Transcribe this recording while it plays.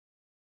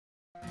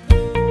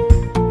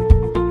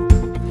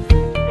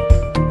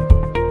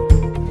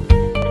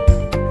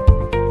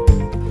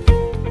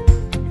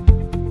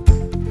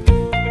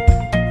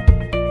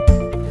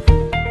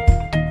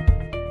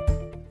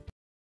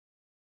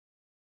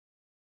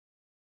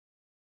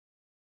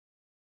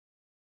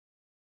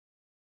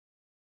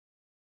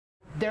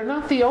they're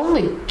not the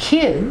only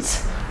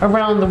kids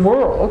around the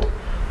world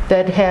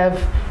that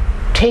have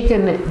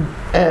taken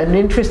an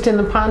interest in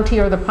the Ponte,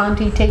 or the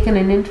Ponte taken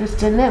an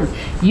interest in them.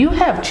 You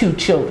have 2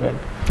 children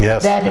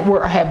Yes. that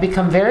have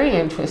become very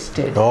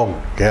interested. Oh,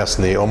 yes,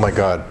 and oh my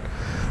God,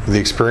 the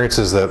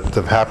experiences that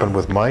have happened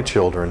with my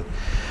children.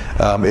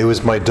 It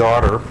was my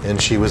daughter,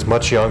 and she was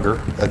much younger.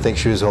 I think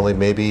she was only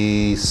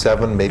maybe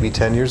 7, maybe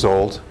 10 years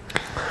old.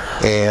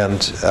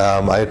 And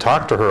I had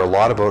talked to her a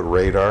lot about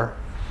radar,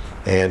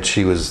 and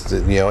she was,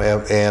 you know,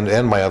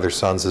 and my other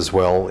sons as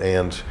well.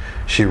 And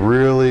she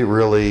really,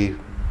 really,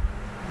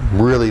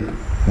 really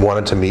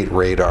wanted to meet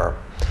radar.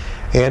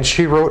 And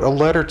she wrote a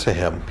letter to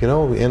him,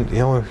 in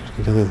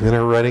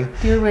her writing.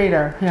 Dear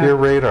Radar. Yeah. Dear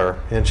Radar.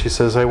 And she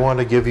says, I want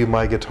to give you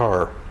my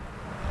guitar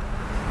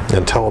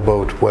and tell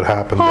about what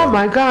happened. Oh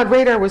my God,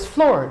 Radar was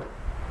floored.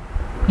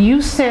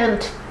 You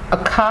sent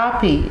a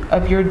copy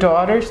of your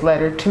daughter's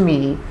letter to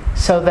me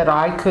so that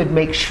I could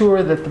make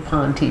sure that the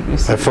Ponte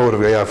received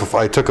it.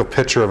 I took a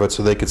picture of it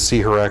so they could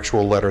see her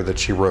actual letter that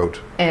she wrote.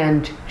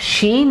 And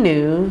she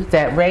knew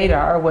that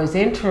Radar was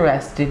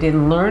interested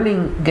in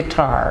learning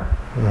guitar.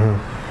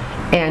 Mm-hmm.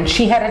 And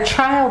she had a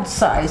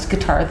child-sized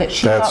guitar that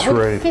she thought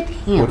would fit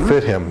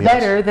him, yes,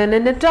 better than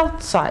an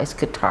adult-sized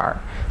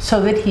guitar, so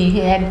that he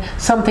had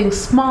something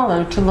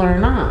smaller to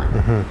learn on.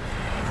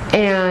 Mm-hmm.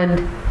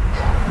 And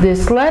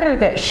this letter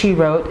that she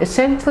wrote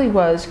essentially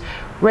was,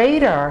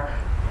 Radar,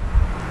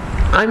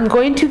 I would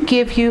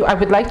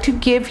like to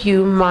give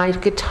you my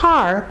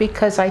guitar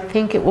because I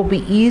think it will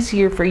be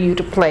easier for you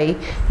to play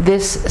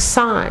this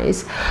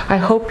size. I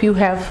hope you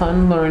have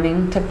fun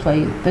learning to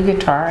play the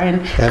guitar,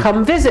 and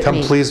come visit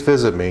me. Please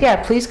visit me.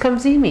 Yeah, please come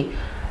see me.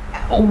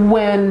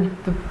 When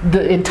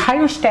the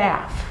entire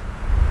staff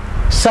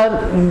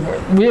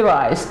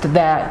realized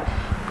that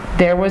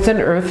there was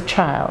an Earth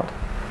child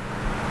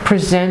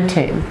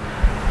presenting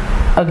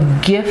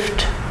a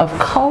gift of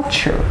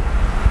culture.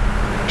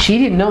 She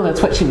didn't know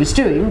that's what she was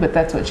doing, but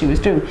that's what she was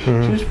doing.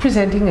 Mm-hmm. She was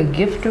presenting a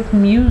gift of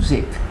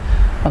music,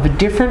 of a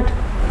different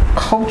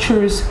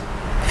culture's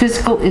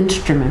physical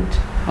instrument,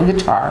 a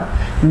guitar,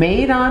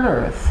 made on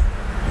Earth,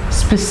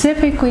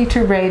 specifically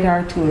to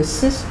Radar to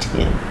assist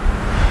him.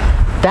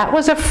 That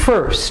was a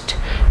first.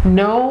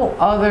 No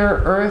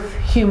other Earth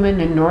human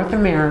in North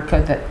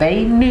America that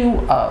they knew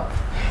of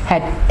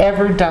had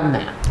ever done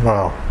that.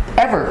 Wow.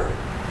 Ever.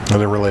 I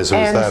didn't realize it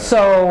was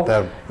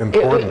that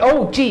important.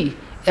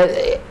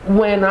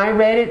 When I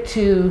read it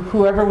to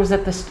whoever was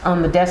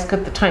on the desk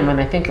at the time,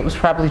 and I think it was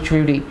probably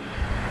Trudy,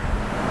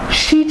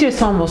 she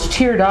just almost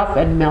teared up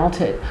and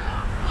melted.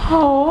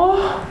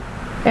 Oh.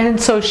 And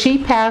so she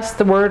passed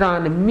the word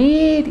on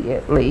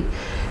immediately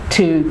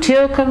to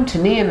Tilcom, to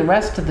me, and the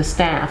rest of the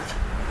staff.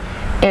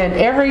 And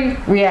every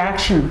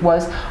reaction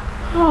was,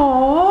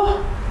 oh.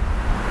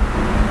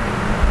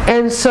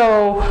 And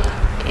so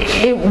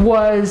it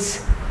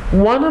was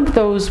one of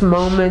those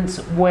moments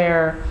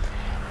where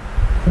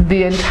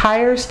the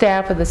entire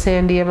staff of the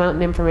Sandia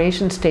Mountain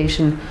Information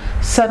Station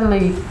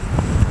suddenly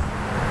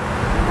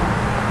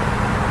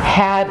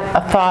had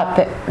a thought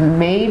that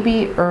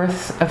maybe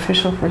Earth's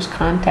official first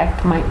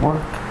contact might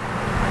work.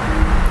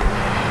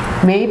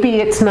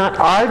 Maybe it's not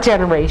our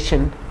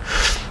generation.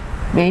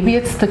 Maybe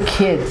it's the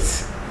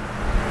kids,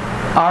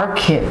 our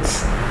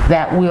kids,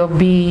 that will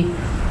be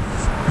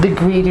the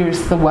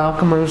greeters, the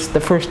welcomers,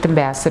 the first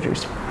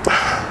ambassadors.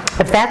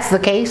 If that's the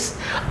case,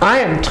 I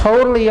am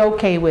totally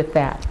okay with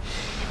that.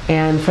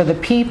 And for the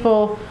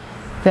people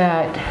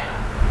that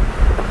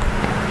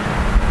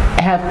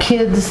have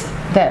kids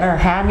that are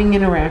having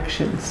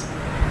interactions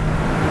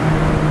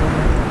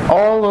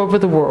all over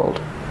the world,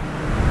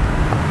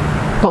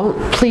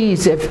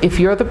 please, if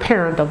you're the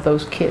parent of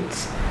those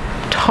kids,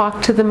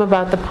 talk to them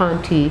about the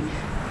Ponte,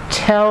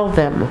 tell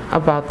them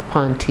about the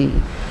Ponte.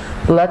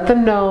 Let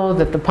them know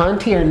that the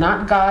Ponte are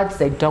not gods.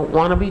 They don't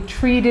want to be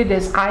treated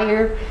as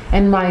higher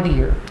and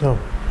mightier. No.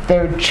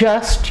 They're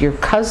just your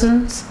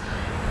cousins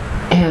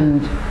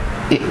and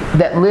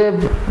that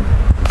live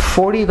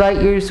 40 light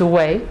years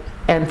away,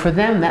 and for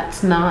them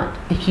that's not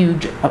a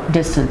huge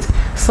distance.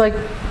 It's like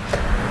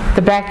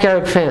the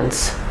backyard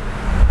fence.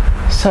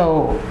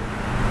 So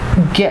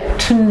get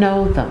to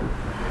know them,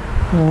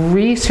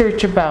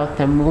 research about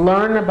them,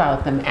 learn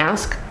about them,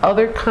 ask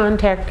other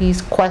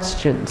contactees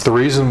questions. The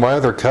reason why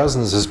they're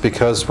cousins is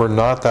because we're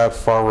not that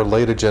far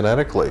related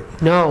genetically.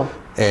 No.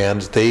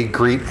 And they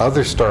greet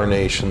other star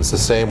nations the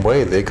same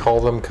way. They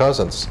call them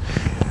cousins.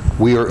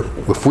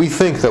 If we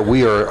think that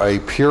we are a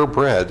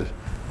purebred,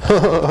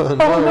 oh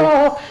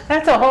no,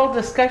 that's a whole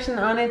discussion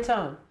on its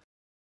own.